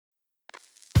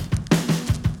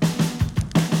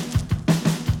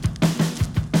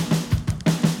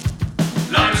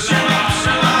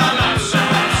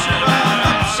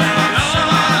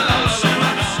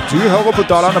hører på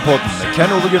Dalane-podden med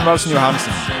Ken Ove Gunvaldsen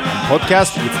Johansen, en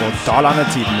podcast fra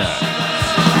Dalane-tidene.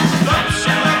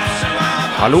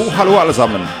 Hallo alle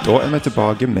sammen. Da vi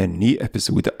tilbake med en ny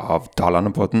episode av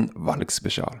Dalane-podden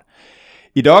Valgspesial.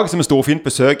 I dag så vi storfint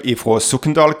besøk fra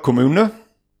Sokndal kommune.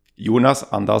 Jonas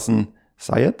Andersen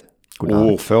Sayed,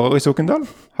 ordfører i Sokndal.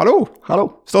 Hallo.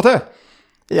 Står til?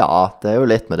 Ja, det jo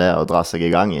litt med det å dra seg i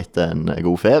gang etter en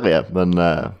god ferie, men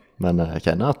jeg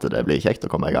kjenner at det blir kjekt å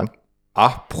komme i gang.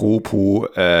 Apropos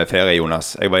ferie,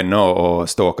 Jonas. Jeg var inne og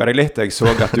stalket deg litt. Jeg så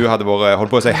at du hadde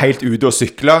holdt på å si helt ute og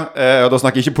sykle. Og da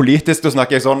snakker jeg ikke politisk, da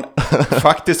snakker jeg sånn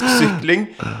faktisk sykling.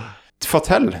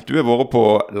 Fortell, du har vært på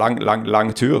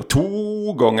lang tur.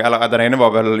 2 ganger, eller den ene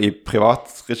var vel i privat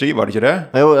regi, var det ikke det?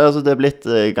 Jo, altså det blitt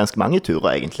ganske mange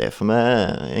turer egentlig. For vi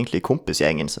egentlig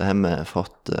kompisgjengen, så har vi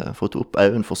fått opp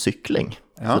øynene for sykling.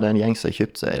 Ja. Så det en gjeng som har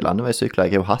kjøpt seg landeveissykler.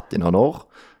 Jeg har jo hatt i noen år.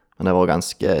 Men det var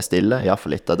ganske stille, i hvert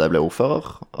fall litt at jeg ble ordfører.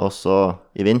 Og så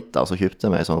i vinter så kjøpte jeg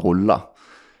meg en sånn rulle,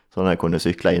 sånn at jeg kunne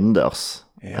sykle innendørs.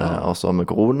 Ja. Og så med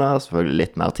korona, selvfølgelig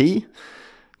litt mer tid,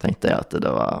 tenkte jeg at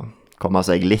det var komme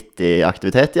seg litt i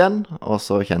aktivitet igjen. Og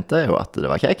så kjente jeg jo at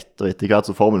det var kjekt, og etter hvert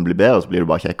så formen blir bedre, så blir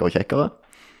det bare kjekkere og kjekkere.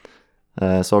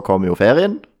 Så kom jo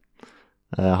ferien.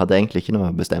 Jeg hadde egentlig ikke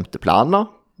noen bestemte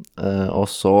planer. Og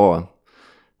så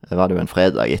var det jo en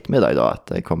fredag ettermiddag da, at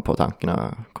jeg kom på tanken å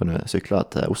kunne sykle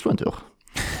til Oslo en tur.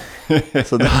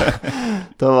 Så da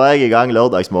var jeg i gang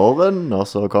lørdagsmorgen, og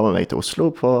så kom jeg meg til Oslo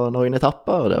på noen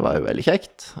etapper, og det var jo veldig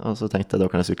kjekt. Og så tenkte jeg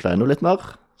da kan jeg sykle enda litt mer.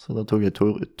 Så da tok jeg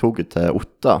til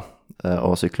Otta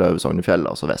og syklet over Sognefjellet,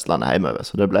 og så Vestlandet hjemover.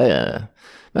 Så det ble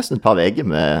nesten et par veger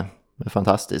med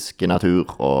fantastisk natur,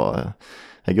 og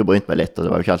jeg har jo brynt meg litt, og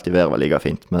det var jo ikke alltid været var like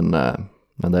fint, men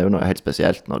det er jo noe helt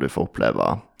spesielt når du får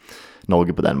oppleve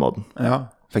Norge på den måten. Ja,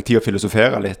 fikk tid å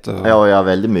filosofere litt. Ja,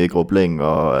 veldig mye grobling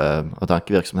og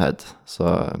tankevirksomhet. Så,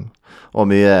 og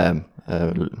mye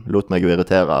lot meg jo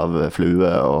irritere av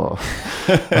flue og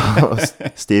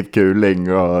stiv kuling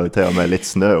og til og med litt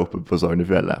snø oppe på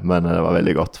Sognefjellet. Men det var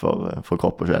veldig godt for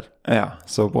kropp og sjel. Ja,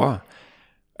 så bra.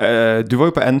 Du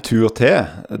var jo på en tur til,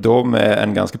 da med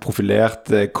en ganske profilert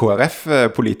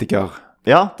KrF-politiker.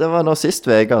 Ja, det var nå sist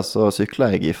vega, så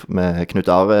syklet jeg med Knut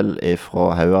Arild fra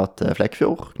Haua til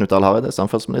Flekkfjord. Knut Arild Hareide,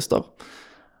 samferdselsminister,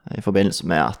 i forbindelse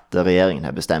med at regjeringen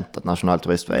har bestemt at Nasjonal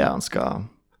turistveier skal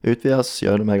utvides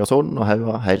gjennom Egersund og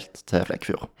Haua helt til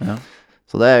Flekkfjord. Ja.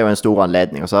 Så det er jo en stor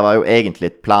anledning, og så var jo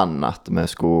egentlig planen at vi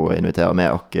skulle invitere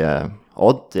med oss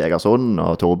Odd i Egersund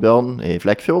og Torbjørn i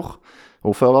Flekkfjord,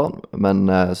 ordføreren, men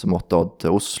så måtte Odd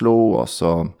til Oslo, og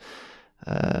så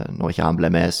når ikke han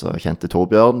ble med, så kjente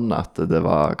Torbjørn at det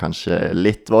var kanskje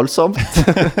litt voldsomt.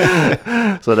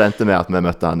 Så det endte med at vi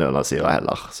møtte han under siden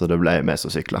heller, så det ble med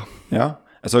som sykler. Ja,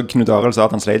 altså Knut Arild sa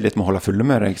at han sleit litt med å holde fulle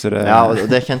med deg, så det... Ja, og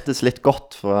det kjentes litt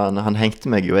godt, for han hengte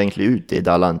meg jo egentlig ut i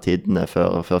Dalane-tidene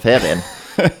før ferien.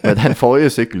 Med den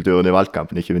forrige sykkelturen i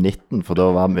valgkampen i 2019, for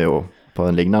da var vi jo på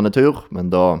en lignende tur,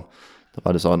 men da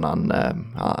var det sånn,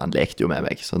 han lekte jo med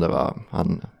meg, så det var,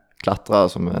 han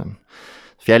klatret som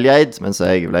fjellgeit, mens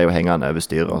jeg ble jo hengende over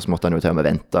styret, og så måtte han jo til og med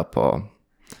vente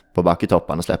på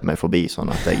bakketoppene og slippe meg forbi,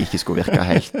 sånn at jeg ikke skulle virke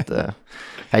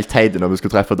helt teide når vi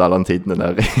skulle treffe Dalane-tidene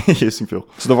der i Kyssenfjord.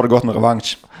 Så da var det godt med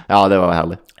revansj? Ja, det var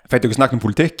herlig. Fikk du ikke snakket om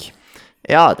politikk?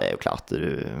 Ja, det er jo klart,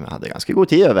 du hadde ganske god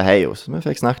tid over Heio, så vi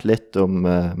fikk snakket litt om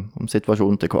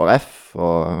situasjonen til KrF,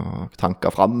 og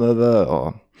tanker fremover,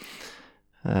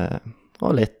 og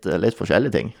litt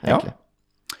forskjellige ting, egentlig.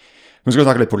 Ja. Vi skal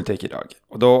snakke litt politikk i dag,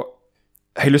 og da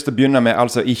jeg har lyst til å begynne med,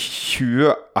 altså i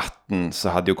 2018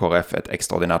 så hadde jo KrF et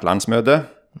ekstraordinært landsmøte,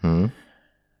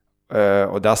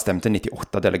 og der stemte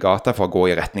 98 delegater for å gå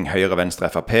i retning Høyre,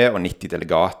 Venstre, FrP, og 90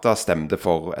 delegater stemte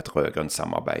for et rødgrønt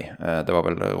samarbeid. Det var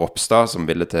vel Ropstad som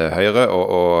ville til Høyre,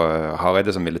 og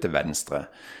Hareide som ville til Venstre.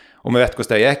 Og vi vet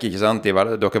hvordan det gikk, ikke sant?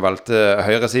 Dere valgte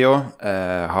Høyre-siden,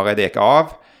 Hareide gikk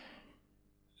av.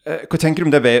 Hva tenker du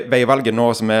om det veivalget nå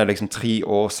som er liksom 3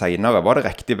 år senere? Var det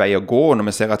riktig vei å gå når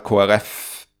vi ser at KrF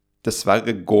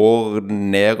dessverre går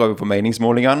nedover på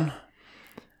meningsmålingene?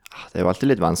 Det er jo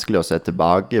alltid litt vanskelig å se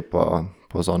tilbake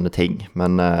på sånne ting,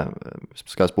 men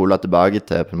skal jeg spole tilbake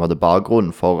til på en måte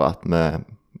bakgrunnen for at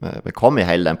vi kom i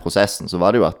hele den prosessen, så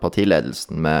var det jo at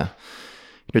partiledelsen med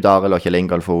Knut Arild og Kjell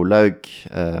Ingolf Olaug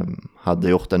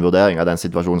hadde gjort en vurdering av den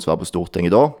situasjonen som var på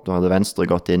Stortinget da. Da hadde Venstre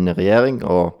gått inn i regjering,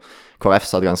 og KrF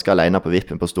satt ganske alene på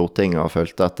vippen på Stortinget og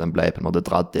følte at den ble på en måte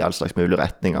dratt i all slags mulige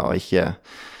retninger og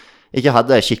ikke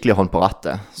hadde skikkelig hånd på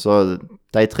rattet. Så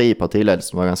de 3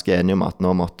 partiledelsen var ganske enige om at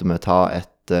nå måtte vi ta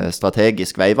et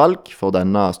strategisk veivalg for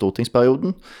denne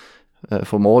stortingsperioden.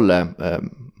 For målet,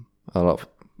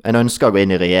 en ønsker å gå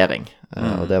inn i regjering,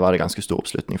 og det var det ganske stor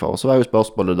oppslutning for. Og så var jo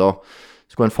spørsmålet da,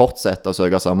 skulle en fortsette å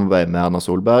søke samarbeid med Erna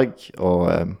Solberg og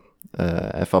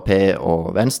FrP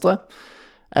og Venstre,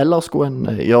 eller skulle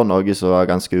en gjøre noe som var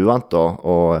ganske uvant da,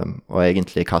 og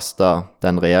egentlig kaste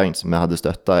den regjeringen som vi hadde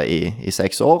støttet i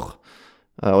 6 år,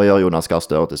 og gjøre Jonas Gahr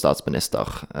Støre til statsminister.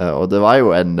 Og det var jo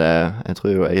jeg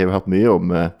har hørt mye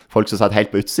om folk som satt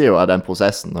helt på utsiden av den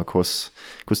prosessen, og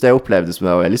hvordan det opplevdes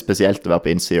med veldig spesielt å være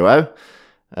på innsiden også.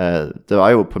 Det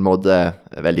var jo på en måte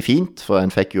veldig fint, for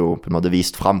en fikk jo på en måte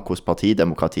vist fram hvordan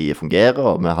partidemokratiet fungerer,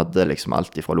 og vi hadde liksom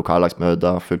alt fra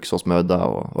lokallagsmøter, fylkesårsmøter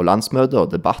og landsmøter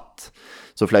og debatt,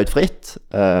 så fløyt fritt.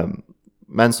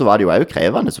 Men så var det jo også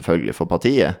krevende selvfølgelig for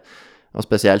partiet, og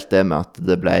spesielt det med at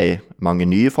det ble mange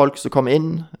nye folk som kom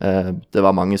inn. Det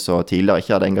var mange som tidligere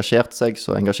ikke hadde engasjert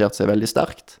seg veldig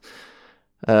sterkt.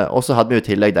 Og så hadde vi jo i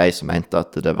tillegg de som mente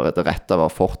at det var det rette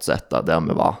var å fortsette der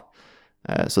vi var.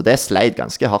 Så det sleit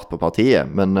ganske hardt på partiet,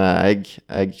 men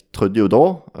jeg trodde jo da,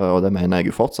 og det mener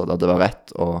jeg jo fortsatt, at det var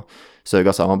rett å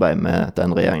søke samarbeid med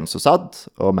den regjeringen som satt,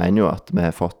 og mener jo at vi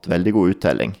har fått veldig god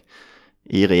uttelling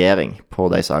i regjering på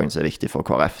de sakene som er viktige for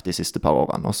KrF de siste par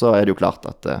årene. Og så er det jo klart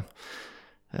at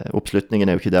oppslutningen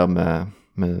er jo ikke der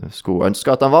vi skulle ønske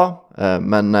at den var,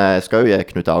 men jeg skal jo gi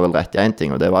Knut Arild rett i en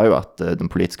ting, og det var jo at den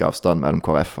politiske avstanden mellom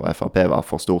KrF og FrP var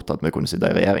for stort at vi kunne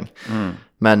sitte i regjering.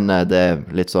 Men det er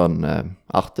litt sånn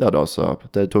artig da, så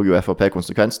det tok jo FrP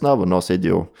konsekvensen av, og nå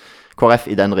sitter jo KrF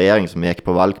i den regjering som gikk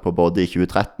på valg på både i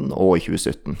 2013 og i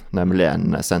 2017, nemlig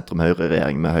en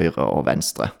sentrum-høyre-regjering med Høyre og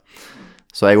Venstre.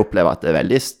 Så jeg opplever at det er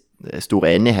veldig stor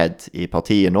enighet i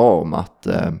partiet nå om at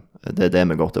det er det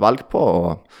vi går til valg på,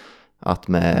 og at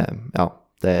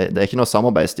det er ikke noe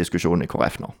samarbeidsdiskusjon i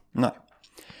KrF nå. Nei.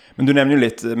 Men du nevner jo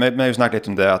litt, vi har jo snakket litt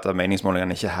om det at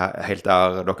meningsmålingene ikke helt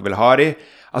der dere vil ha de.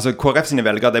 Altså KrF sine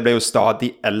velgere, de ble jo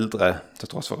stadig eldre, til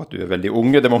tross for at du er veldig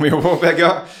unge, det må vi jo påpeke.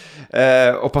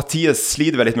 Og partiet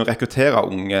sliter vel litt med å rekruttere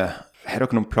unge. Har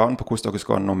dere noen plan på hvordan dere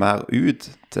skal nå mer ut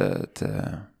til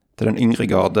den yngre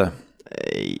garde?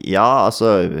 Ja,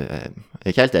 altså, jeg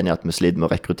er ikke helt enig i at vi sliter med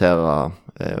å rekruttere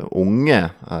unge.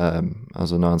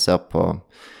 Altså når en ser på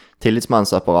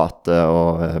tillitsmannsapparatet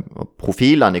og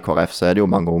profilene i KrF, så er det jo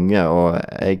mange unge, og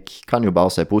jeg kan jo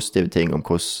bare se positive ting om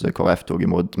hvordan KrF tok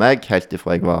imot meg, helt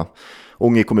ifra jeg var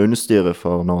ung i kommunestyret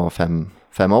for nå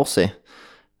 5 år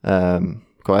siden.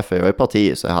 KrF er jo i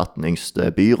partiet, så jeg har hatt den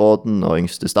yngste byråden og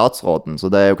yngste statsråden,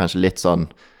 så det er jo kanskje litt sånn,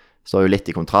 står jo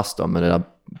litt i kontrast da, med det der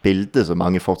bildet som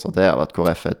mange fortsatt er av at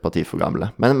KrF er et parti for gamle.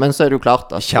 Men så er det jo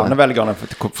klart at kjernevelgerne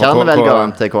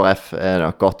til KrF er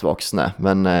nok godt voksne,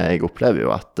 men jeg opplever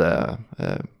jo at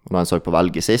når en så på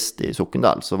valget sist i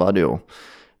Sokndal, så var det jo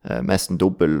nesten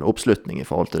dobbel oppslutning i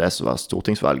forhold til det som var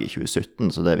stortingsvalget i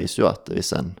 2017, så det viser jo at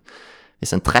hvis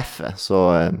en treffer,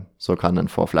 så kan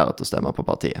en få flere til å stemme på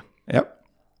partiet. Ja.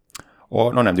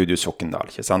 Og nå nevnte du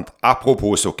Sokndal, ikke sant?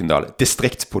 Apropos Sokndal,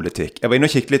 distriktspolitikk. Jeg var inne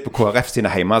og kikket litt på KrF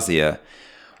sine hjemmesider,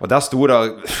 og der sto det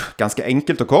ganske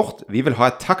enkelt og kort: vi vil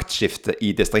ha et taktskifte i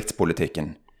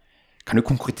distriktspolitikken. Kan du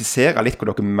konkretisere litt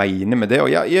hva dere mener med det, og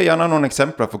gi gjerne noen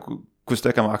eksempler for hvordan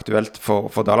det kan være aktuelt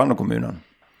for Dalane kommunen?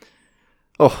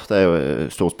 Det er jo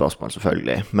et stort spørsmål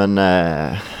selvfølgelig, men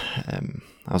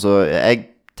altså jeg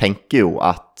tenker jo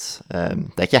at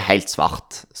det er ikke helt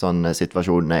svart sånn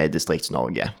situasjonen er i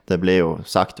Distrikts-Norge. Det blir jo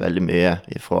sagt veldig mye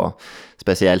fra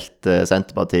spesielt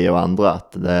Senterpartiet og andre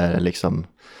at det er liksom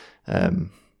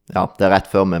det er rett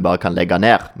før vi bare kan legge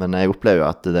ned, men jeg opplever jo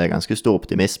at det er ganske stor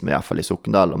optimisme, i hvert fall i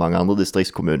Sokndal og mange andre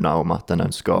distriktskommuner, om at en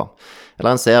ønsker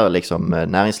en ser liksom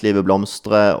næringslivet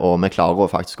blomstre, og vi klarer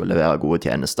faktisk å levere gode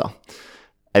tjenester,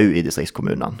 også i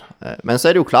distriktskommunene. Men så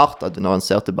er det jo klart at når en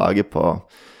ser tilbake på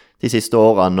de siste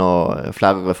årene og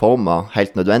flere reformer,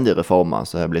 helt nødvendige reformer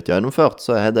som har blitt gjennomført,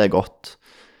 så har det gått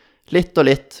litt og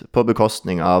litt på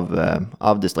bekostning av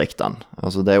distriktene.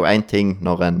 Altså det er jo en ting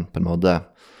når en på en måte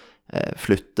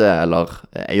flytter eller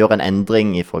gjør en endring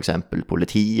i for eksempel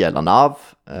politi eller NAV,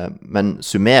 men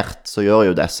summert så gjør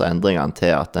jo disse endringene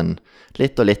til at en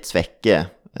litt og litt svekker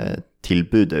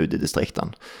tilbudet ut i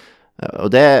distriktene.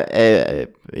 Og det er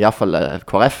i hvert fall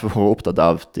KrF opptatt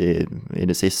av i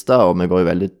det siste, og vi går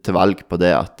jo veldig til valg på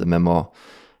det at vi må,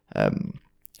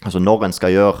 altså når en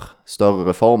skal gjøre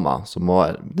større reformer, så må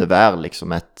det være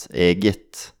liksom et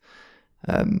eget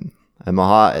vi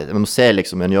må se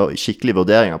liksom, en gjør skikkelige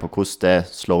vurderinger på hvordan det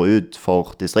slår ut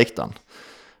for distriktene.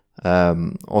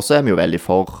 Og så er vi jo veldig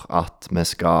for at vi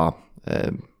skal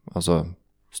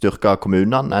styrke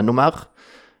kommunene enda mer.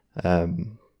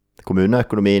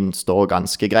 Kommuneøkonomien står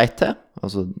ganske greit til.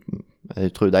 Altså,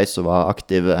 jeg tror de som var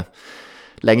aktive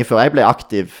lenge før jeg ble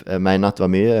aktiv, mener at det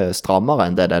var mye strammere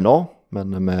enn det er nå.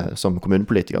 Men som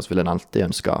kommunepolitiker så vil en alltid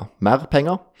ønske mer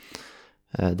penger.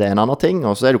 Det er en annen ting,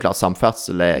 og så er det jo klart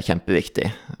samferdsel er kjempeviktig.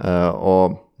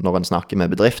 Og når en snakker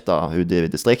med bedrifter ute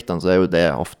i distriktene, så er jo det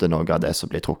ofte noe av det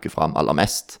som blir trukket fram aller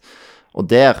mest. Og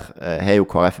der har jo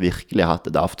KrF virkelig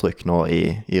hatt et avtrykk nå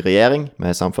i regjering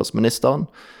med samferdselsministeren.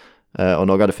 Og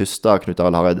noe av det første Knut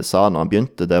Arild Hareide sa når han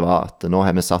begynte, det var at nå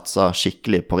har vi satset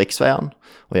skikkelig på riksveiene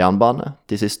og jernbane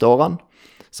de siste årene.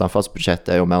 Samferdselsbudsjettet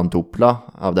er jo mer enn doblet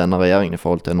av denne regjeringen i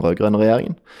forhold til den rødgrønne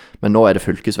regjeringen. Men nå er det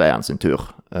fylkesveiene sin tur.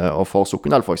 Og for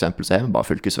Sokndal for eksempel så er vi bare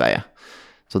fylkesveier.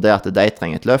 Så det at de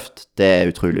trenger et løft, det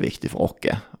er utrolig viktig for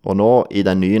oss. Og nå i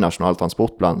den nye nasjonale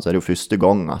transportplanen så er det jo første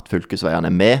gang at fylkesveiene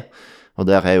er med.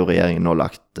 Og der har jo regjeringen nå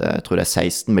lagt, jeg tror det er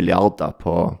 16 milliarder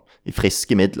i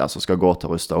friske midler som skal gå til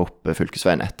å ruste opp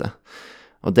fylkesveinettet.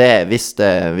 Og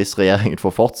hvis regjeringen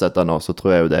får fortsette nå, så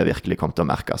tror jeg jo det virkelig kommer til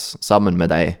å merkes. Sammen med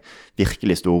de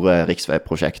virkelig store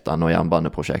riksveiprosjektene og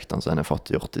jernbaneprosjektene som en har fått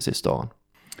gjort de siste årene.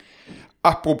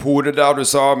 Apropos det der du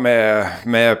sa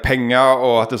med penger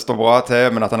og at det står bra til,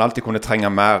 men at han alltid kunne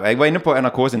trenge mer. Jeg var inne på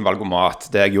NRK sin valgomat,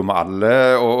 det jeg gjorde med alle,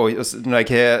 og når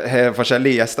jeg har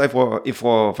forskjellige gjester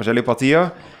fra forskjellige partier.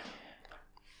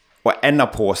 Og en av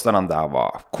påstandene der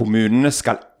var kommunene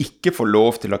skal ikke få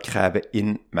lov til å kreve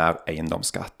inn mer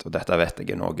eiendomsskatt. Og dette vet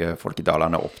jeg er noe folk i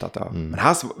Dalane er opptatt av. Men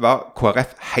her var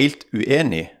KrF helt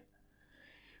uenig.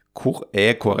 Hvor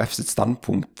er KrF sitt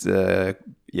standpunkt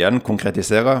igjen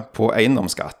konkretisere på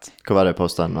eiendomsskatt? Hva var det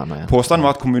påstanden? Påstanden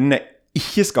var at kommunene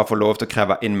ikke skal få lov til å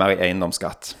kreve inn mer i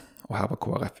eiendomsskatt. Og her var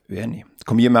KrF uenig.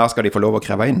 Hvor mye mer skal de få lov å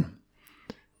kreve inn?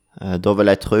 Da vil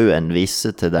jeg tro en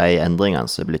viser til de endringene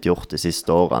som er blitt gjort de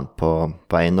siste årene på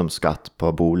eiendomsskatt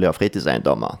på bolig- og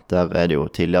fritidseiendommer. Der er det jo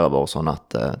tidligere vært sånn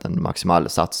at den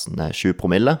maksimale satsen er 7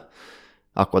 promille.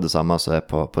 Akkurat det samme som er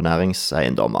på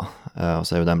næringseiendommer. Og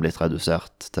så er jo den blitt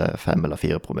redusert til 5 eller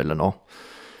 4 promille nå.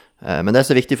 Men det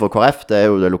som er viktig for KrF, det er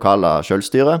jo det lokale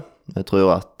selvstyret. Jeg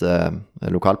tror at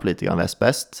lokalpolitikerne vet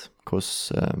best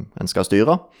hvordan en skal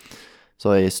styre.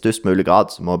 Så i størst mulig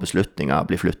grad så må beslutninger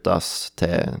bli flyttet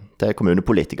til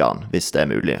kommunepolitikeren, hvis det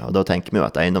er mulig. Og da tenker vi jo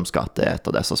at eiendomsskatt er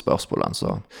et av disse spørsmålene,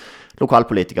 så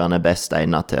lokalpolitikerne er best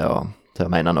egnet til å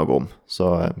mene noe om. Så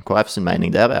KrF sin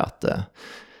mening der er at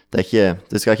det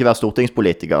skal ikke være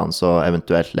stortingspolitikeren som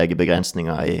eventuelt legger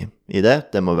begrensninger i det.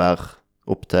 Det må være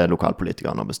opp til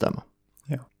lokalpolitikerne å bestemme.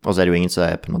 Ja. Og så er det jo ingen som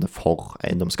er på en måte for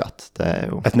eiendomsskatt. Det er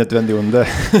jo et nødvendig onde.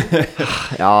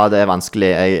 Ja, det er vanskelig.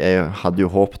 Jeg hadde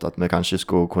jo håpet at vi kanskje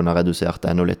skulle kunne redusert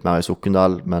det enda litt mer i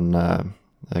Sokndal, men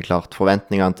det er klart,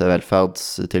 forventningene til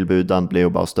velferdstilbudene blir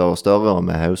jo bare større og større, og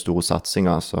vi har jo store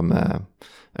satsinger som vi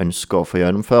ønsker å få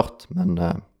gjennomført, men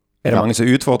er det mange som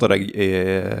utfordrer deg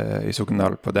i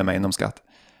Sokndal på det med eiendomsskatt?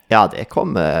 Ja, det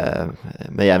kommer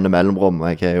med jevne mellomrom,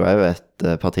 og jeg er jo et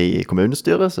parti i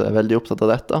kommunestyret, så jeg er veldig opptatt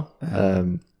av dette.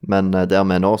 Men der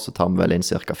vi nå, så tar vi vel inn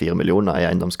ca. 4 millioner i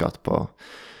eiendomsskatt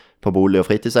på bolig- og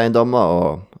fritidseiendommer,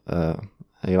 og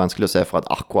jeg er vanskelig å se for at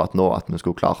akkurat nå at vi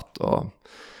skulle klart å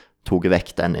toge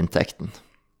vekk den inntekten.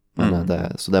 Men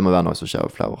så det må være noe som skjer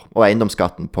over flere år. Og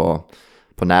eiendomsskatten på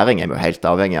næring er vi jo helt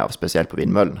avhengig av, spesielt på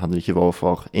vindmøllen. Hadde det ikke vært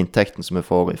for inntekten som vi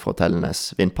får fra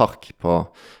Tellenes vindpark på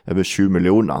over 7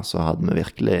 millioner, så hadde vi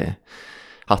virkelig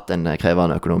hatt en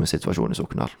krevende økonomisk situasjon i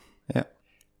Sokndal. Ja.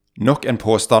 Nok en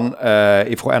påstand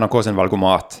fra NRK sin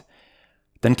valgomat.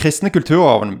 Den kristne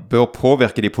kulturarven bør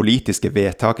påvirke de politiske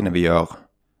vedtakene vi gjør.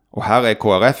 Og her er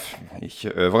KrF,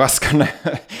 ikke overraskende,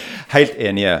 helt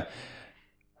enige.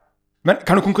 Men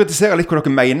kan du konkretisere litt hva dere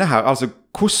mener her? Altså,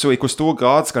 hvordan og i hvor stor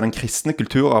grad skal den kristne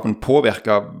kulturarven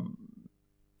påvirke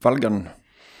valgene?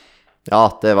 Ja,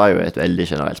 det var jo et veldig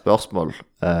generelt spørsmål.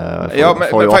 Ja, men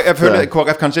jeg føler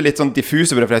KrF kanskje litt sånn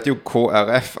diffuse på det, for det heter jo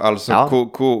KrF, altså ja.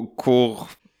 Hvor...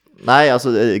 Nei,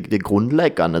 altså det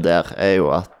grunnleggende der er jo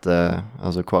at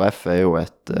altså KrF er jo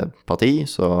et parti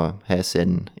som har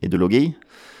sin ideologi,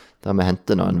 der vi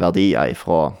henter noen verdier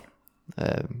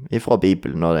ifra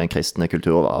Bibelen og den kristne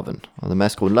kulturarven. Og det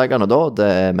mest grunnleggende da,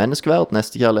 det er menneskeverd,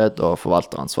 nestekjærlighet og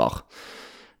forvalteransvar.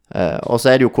 Og så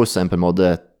er det jo hvordan en på en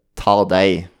måte tar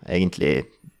de egentlig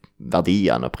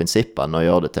verdiene og prinsippene og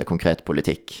gjør det til konkret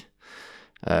politikk.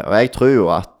 Og jeg tror jo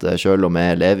at selv om vi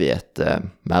lever i et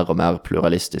mer og mer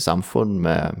pluralistisk samfunn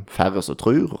med færre som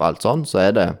tror og alt sånn, så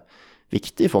er det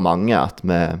viktig for mange at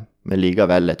vi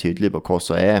likevel er tydelige på hva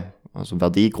som er altså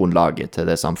verdigrunnlaget til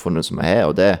det samfunnet som vi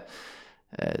har, og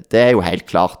det er jo helt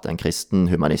klart den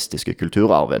kristen-humanistiske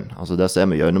kulturarven. Altså der ser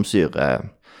vi gjennomsyre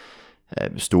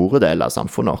store deler av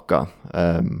samfunnet vårt.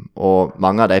 Og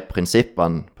mange av de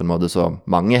prinsippene på en måte så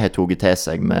mange har toget til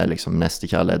seg med liksom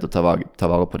nestekjærlighet og ta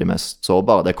vare på de mest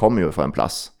sårbare, det kommer jo fra en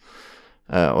plass.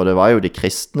 Og det var jo de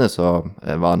kristne som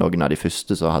var noen av de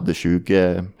første som hadde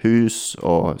sykehus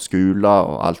og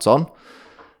skoler og alt sånn.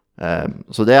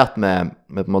 Så det at vi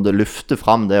på en måte lufter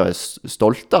fram det og er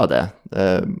stolte av det,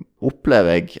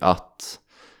 opplever jeg at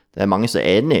det er mange som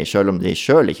er enig i, selv om de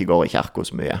selv ikke går i kirka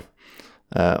så mye.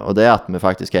 Og det at vi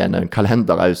faktisk har en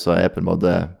kalender også, som er på en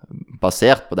måte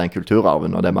basert på den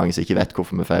kulturarven, og det er mange som ikke vet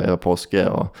hvorfor vi feirer påske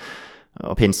og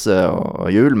pinse og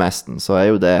jul mesten, så er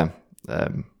jo det,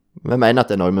 vi mener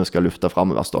at det er noe vi skal lufte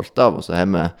fram og være stolte av, og så har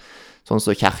vi, sånn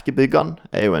som kirkebyggene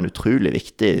er jo en utrolig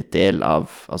viktig del av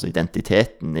altså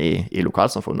identiteten i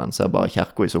lokalsamfunnet. Ser bare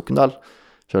kirka i Sokndal,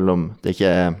 selv om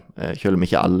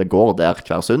ikke alle går der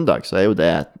hver søndag, så er jo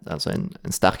det altså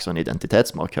en sterk sånn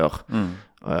identitetsmarkør.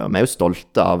 Og vi er jo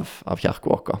stolte av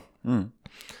kirka vår.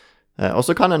 Og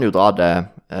så kan en jo dra det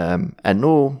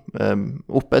enda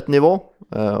opp et nivå,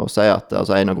 og si at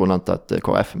altså en av grunnene til at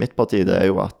KrF er mitt parti, det er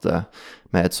jo at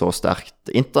vi har et så sterkt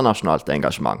internasjonalt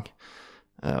engasjement.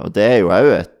 Og det er jo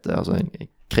også et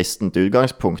kristent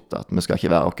utgangspunkt, at vi skal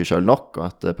ikke være oss selv nok, og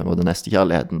at på en måte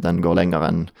nestekjærligheten den går lenger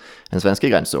enn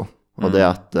svenskegrensen. Og det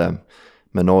at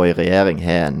vi nå i regjering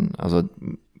har altså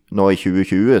nå i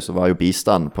 2020 så var jo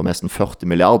bistand på nesten 40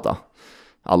 milliarder,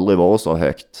 aldri vært så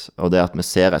høyt, og det at vi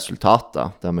ser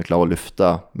resultater, der vi klarer å lufte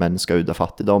mennesker ut av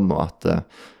fattigdom, og at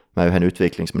vi har en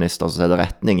utviklingsminister som setter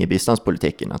retning i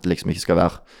bistandspolitikken, at det liksom ikke skal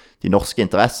være de norske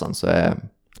interessene som er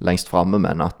lengst fremme,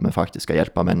 men at vi faktisk skal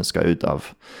hjelpe mennesker ut av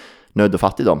nød og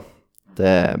fattigdom.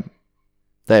 Det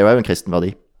er jo en kristen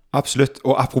verdi. Absolutt,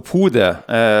 og apropos det,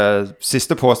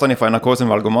 siste påstand fra NRK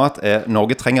sin valgomat er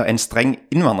Norge trenger en streng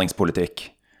innvandringspolitikk,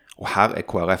 og her er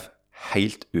KrF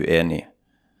helt uenig.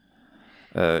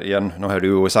 Igjen, nå har du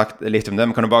jo sagt litt om det,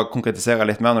 men kan du bare konkretisere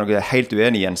litt mer når dere er helt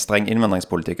uenig i en streng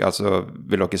innvandringspolitikk? Altså,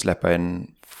 vil dere slippe inn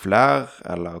flere,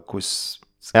 eller hvordan?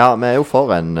 Ja, vi er jo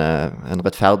for en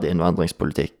rettferdig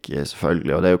innvandringspolitikk,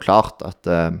 selvfølgelig, og det er jo klart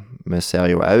at vi ser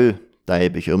jo også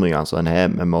de bekymringene som en har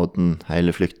med måten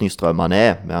hele flyktningstrømmene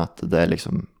er, med at det er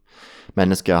liksom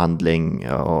menneskehandling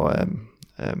og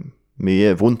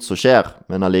mye vondt som skjer,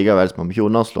 men allikevel må vi ikke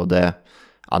underslå det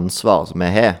ansvar som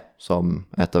vi har som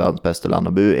et av verdens beste land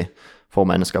å bo i for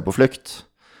mennesker på flukt.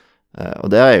 Og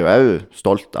det er jeg jo også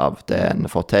stolt av det en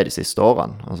har fått til de siste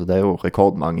årene. Altså det er jo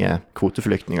rekordmange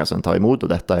kvoteflyktninger som en tar imot, og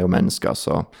dette er jo mennesker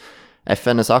som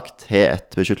FN har sagt har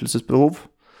et beskyttelsesbehov.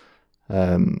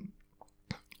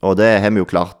 Og det har vi jo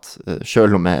klart,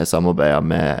 selv om vi samarbeider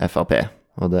med FrP.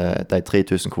 Og de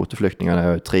 3000 kvoteflyktningene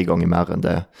er jo 3 ganger mer enn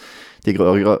det de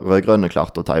rødgrønne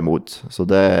klarte å ta imot. Så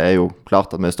det er jo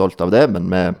klart at vi er stolt av det,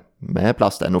 men vi har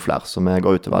plass til enda flere, så vi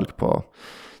går ut til valg på å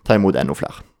ta imot enda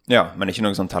flere. Ja, men ikke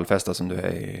noen sånn tallfester som du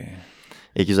er i...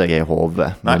 Ikke så jeg er i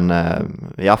hovedet, men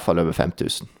i hvert fall over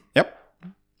 5000. Ja.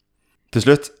 Til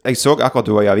slutt, jeg så akkurat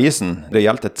du var i avisen. Det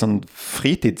gjaldt et sånn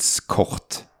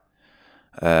fritidskort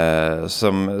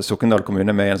som Sokndal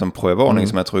kommune med i en sånn prøveordning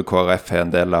som jeg tror KrF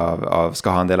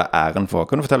skal ha en del av æren for.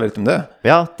 Kan du fortelle litt om det?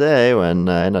 Ja, det er jo en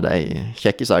av de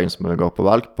kjekke sakene som vi går på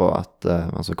valg på, at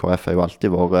altså KrF har jo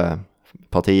alltid vært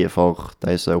partiet for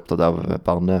de som er opptatt av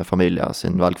barnefamilier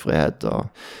sin valgfrihet og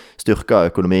styrke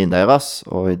økonomien deres,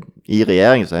 og i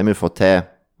regjeringen så har vi fått til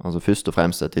altså først og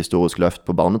fremst et historisk løft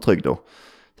på barnetrygda.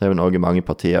 Det er jo noe mange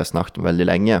partier har snakket om veldig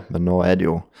lenge, men nå er det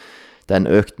jo den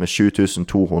økt med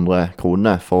 7200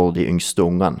 kroner for de yngste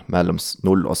ungene mellom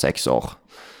 0 og 6 år.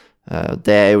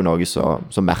 Det er jo noe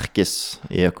som merkes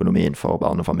i økonomien for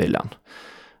barnefamiliene.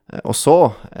 Og så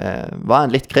var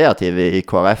en litt kreativ i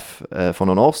KrF for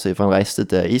noen år siden, for en reiste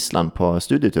til Island på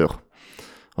studietur.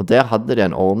 Og der hadde de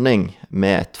en ordning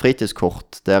med et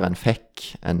fritidskort der en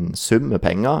fikk en sum med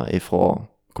penger fra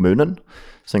kommunen,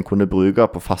 som en kunne bruke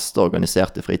på faste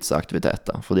organiserte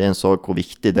fritidsaktiviteter. Fordi en så hvor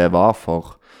viktig det var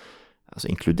for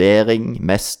altså, inkludering,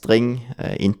 mestring,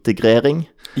 integrering.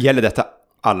 Gjelder dette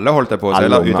alle holdt jeg på å si?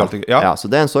 Alle unger. Ja, så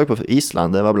det en så på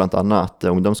Island, det var blant annet at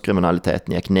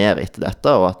ungdomskriminaliteten gikk ned etter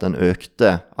dette, og at den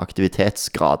økte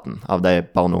aktivitetsgraden av de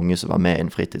barn og unge som var med i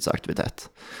en fritidsaktivitet.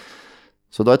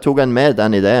 Så da tok en med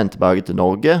den ideen tilbake til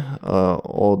Norge,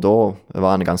 og da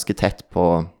var en ganske tett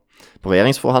på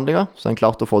regjeringsforhandlinger, så en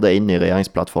klarte å få det inn i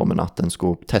regjeringsplattformen at en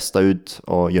skulle teste ut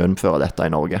og gjennomføre dette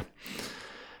i Norge.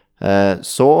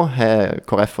 Så har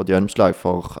KrF fått gjennomslag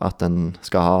for at en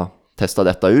skal ha testa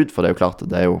dette ut, for det er jo klart at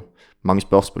det er jo mange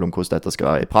spørsmål om hvordan dette skal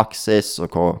være i praksis,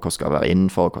 og hva skal være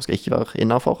innenfor, og hva skal ikke være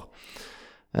innenfor.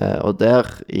 Og der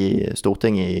i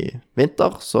Stortinget i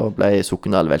vinter så ble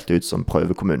Sokndal valgt ut som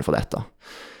prøvekommune for dette.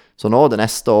 Så nå det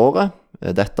neste året,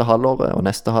 dette halvåret og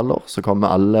neste halvår, så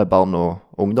kommer alle barn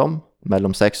og ungdom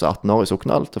mellom 6 og 18 år i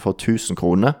Sokndal til å få 1000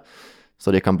 kroner,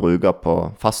 så de kan bruke på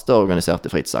faste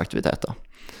organiserte fritidsaktiviteter.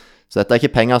 Så dette er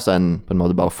ikke penger som en på en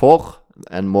måte bare får,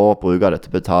 en må bruke det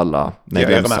til å betale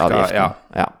medlemsavgiften.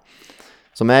 Ja.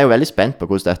 Så vi jo veldig spent på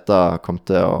hvordan dette kommer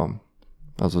til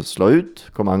å slå ut,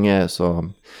 hvor mange som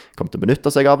kommer til å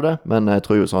benytte seg av det, men jeg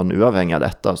tror jo sånn uavhengig av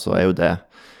dette, så jo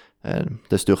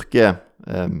det styrker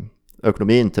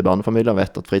økonomien til barnefamilier,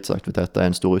 vet at fritidsaktiviteter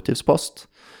en stor utgiftspost,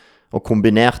 og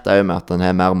kombinert med at den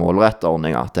har mer målrettet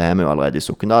ordninger, det har vi jo allerede i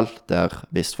Sokndal, der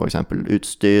hvis for eksempel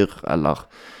utstyr, eller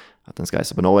at den skal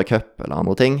reise på Norway Cup, eller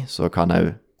andre ting, så kan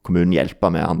jo kommunen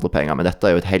hjelpe med andre penger, men dette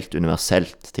jo et helt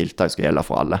universelt tiltak skal gjelde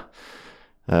for alle.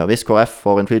 Hvis KrF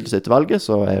får innflytelse etter valget,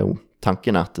 så jo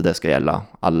tanken at det skal gjelde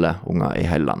alle unger i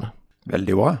hele landet.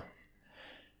 Veldig bra.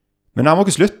 Men nærmere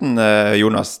ikke slutten,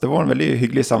 Jonas. Det var en veldig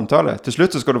hyggelig samtale. Til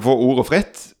slutt så skal du få ordet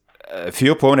fritt.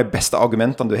 Fyr på med de beste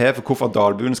argumentene du har for hvorfor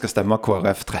Dalbuen skal stemme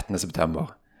KrF 13.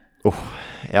 september.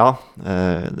 Ja.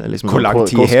 Det liksom hvor lang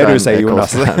tid har du, sier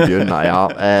Jonas? Ja,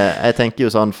 jeg tenker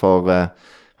jo sånn for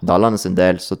Dalane sin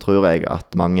del så tror jeg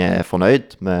at mange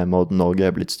fornøyd med måten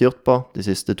Norge blitt styrt på de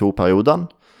siste 2 periodene.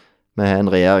 Vi har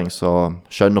en regjering som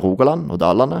skjønner Rogaland og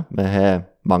Dalane. Vi har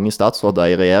mange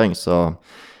statsråder i regjering som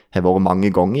har vært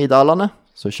mange ganger i Dalane,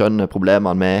 så skjønner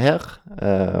problemene vi her.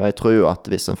 Og jeg tror jo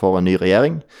at hvis en får en ny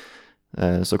regjering,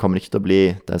 så kommer det ikke til å bli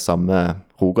det samme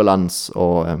Rogalands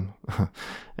og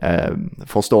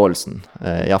forståelsen,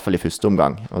 i hvert fall i første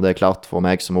omgang. Og det klart for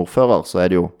meg som ordfører, så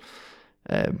det jo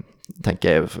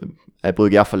tenker jeg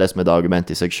bruker i hvert fall det som et argument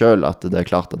i seg selv, at det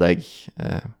klart at jeg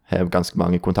har ganske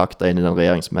mange kontakter inn i den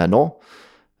regjering som nå,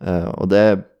 og det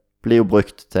blir jo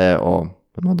brukt til å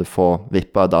på en måte få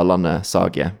vippa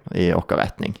Dalane-saget i okker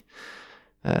retning.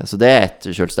 Så det et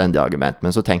selvstendig argument,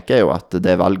 men så tenker jeg jo at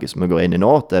det valget som vi går inn i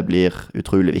nå, det blir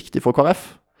utrolig viktig for KrF.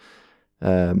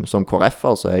 Som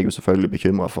KrF-er så jeg jo selvfølgelig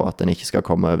bekymret for at den ikke skal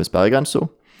komme over sperregrensen.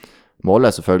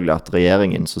 Målet selvfølgelig at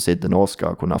regjeringen som sitter nå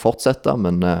skal kunne fortsette,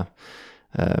 men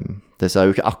det ser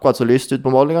jo ikke akkurat så lyst ut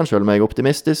på målingene, selv om jeg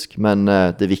optimistisk, men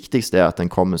det viktigste at den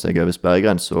kommer seg over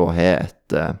sperregrensen og har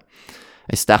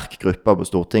en sterk gruppe på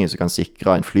Stortinget som kan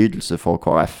sikre innflytelse for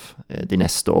KrF de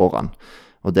neste årene.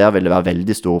 Og der vil det være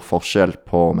veldig stor forskjell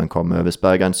på om en kommer over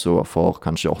sperregrensen og får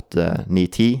kanskje 8, 9,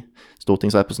 10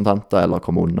 stortingsrepresentanter, eller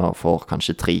kommer under og får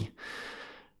kanskje 3.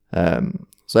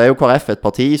 Så jo KrF et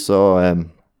parti så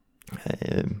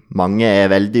mange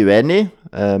veldig uenige,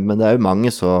 men det jo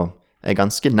mange som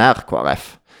ganske nær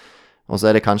KrF. Og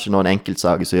så det kanskje noen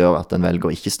enkeltsaker som gjør at en velger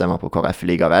å ikke stemme på KrF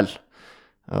likevel.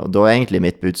 Og da egentlig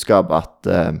mitt budskap at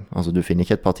altså, du finner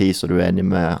ikke et parti som du enig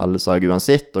med alle saker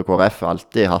uansett, og KrF har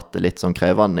alltid hatt det litt sånn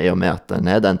krevende i og med at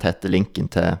den den tette linken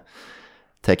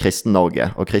til Kristen-Norge.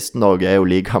 Og Kristen-Norge jo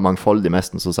like mangfoldig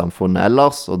nesten som samfunnet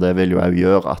ellers, og det vil jo også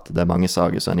gjøre at det mange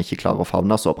saker som en ikke klarer å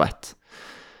favne så bredt.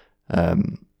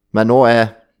 Men nå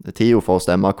det tiden for å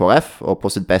stemme KrF, og på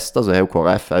sitt beste så har jo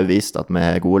KrF også vist at vi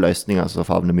har gode løsninger som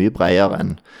favner mye bredere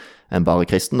enn bare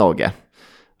Kristen-Norge.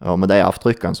 Og med de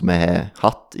avtrykkene som vi har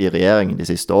hatt i regjeringen de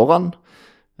siste årene,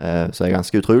 så det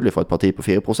ganske utrolig for et parti på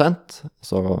 4%,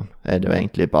 så det jo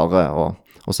egentlig bare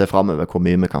å se fremover hvor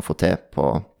mye vi kan få til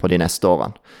på de neste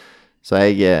årene. Så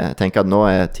jeg tenker at nå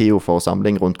tiden for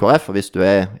samling rundt KrF, og hvis du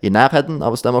i nærheten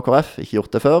av å stemme KrF, ikke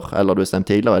gjort det før, eller du har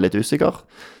stemt tidligere og litt usikker,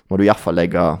 må du i hvert fall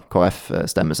legge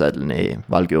KrF-stemmeseddelen i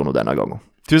valgurnen denne gangen.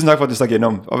 Tusen takk for at du stakk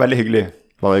innom, og veldig hyggelig.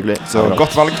 Bare hyggelig. Så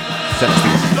godt valg til neste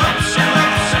gang.